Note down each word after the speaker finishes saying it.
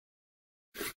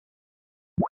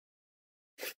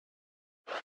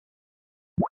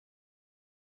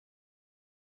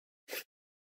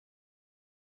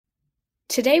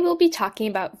Today we'll be talking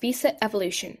about VSIT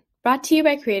evolution, brought to you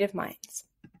by Creative Minds.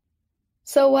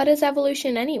 So what is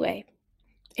evolution anyway?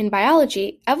 In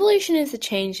biology, evolution is a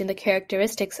change in the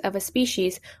characteristics of a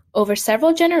species over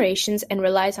several generations and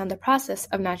relies on the process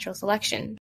of natural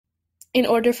selection. In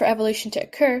order for evolution to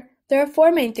occur, there are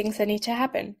four main things that need to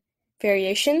happen: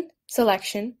 variation,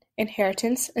 selection,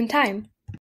 inheritance, and time.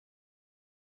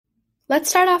 Let's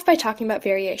start off by talking about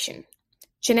variation.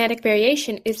 Genetic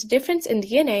variation is the difference in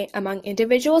DNA among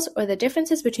individuals or the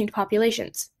differences between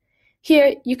populations.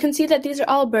 Here, you can see that these are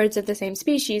all birds of the same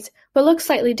species, but look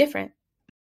slightly different.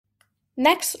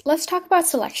 Next, let's talk about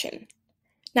selection.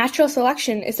 Natural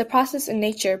selection is the process in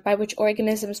nature by which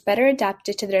organisms better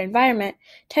adapted to their environment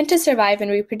tend to survive and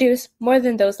reproduce more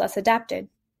than those less adapted.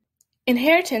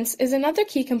 Inheritance is another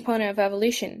key component of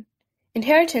evolution.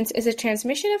 Inheritance is a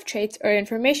transmission of traits or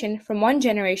information from one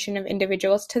generation of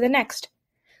individuals to the next.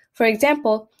 For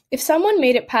example, if someone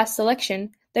made it past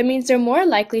selection, that means they're more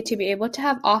likely to be able to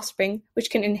have offspring which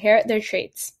can inherit their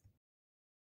traits.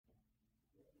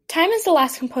 Time is the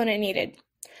last component needed.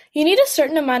 You need a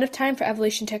certain amount of time for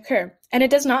evolution to occur, and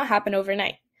it does not happen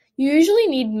overnight. You usually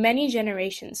need many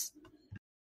generations.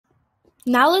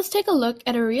 Now let's take a look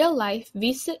at a real-life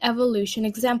VSIT evolution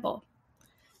example.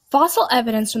 Fossil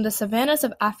evidence from the savannas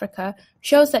of Africa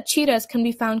shows that cheetahs can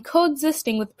be found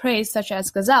coexisting with prey such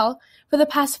as gazelle for the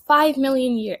past 5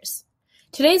 million years.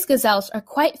 Today's gazelles are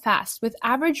quite fast, with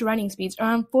average running speeds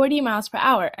around 40 miles per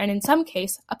hour and in some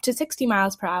cases up to 60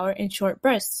 miles per hour in short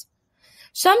bursts.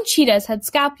 Some cheetahs had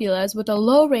scapulas with a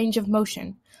low range of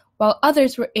motion, while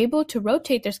others were able to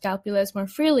rotate their scapulas more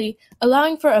freely,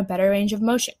 allowing for a better range of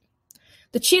motion.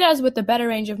 The cheetahs with the better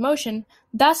range of motion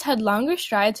thus had longer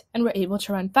strides and were able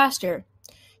to run faster.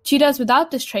 Cheetahs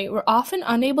without this trait were often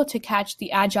unable to catch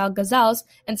the agile gazelles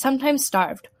and sometimes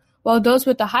starved, while those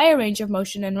with the higher range of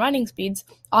motion and running speeds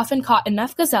often caught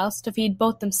enough gazelles to feed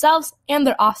both themselves and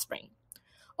their offspring.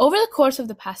 Over the course of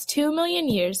the past 2 million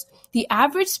years, the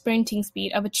average sprinting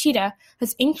speed of a cheetah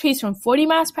has increased from 40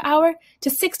 miles per hour to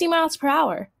 60 miles per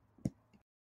hour.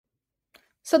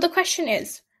 So the question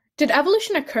is, did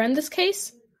evolution occur in this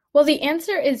case? Well, the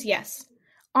answer is yes.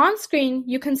 On screen,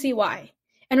 you can see why.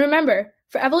 And remember,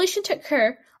 for evolution to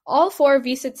occur, all 4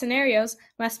 VSIT scenarios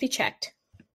must be checked.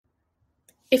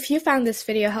 If you found this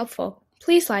video helpful,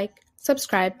 please like,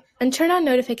 subscribe, and turn on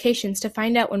notifications to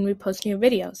find out when we post new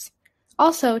videos.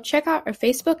 Also, check out our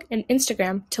Facebook and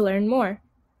Instagram to learn more.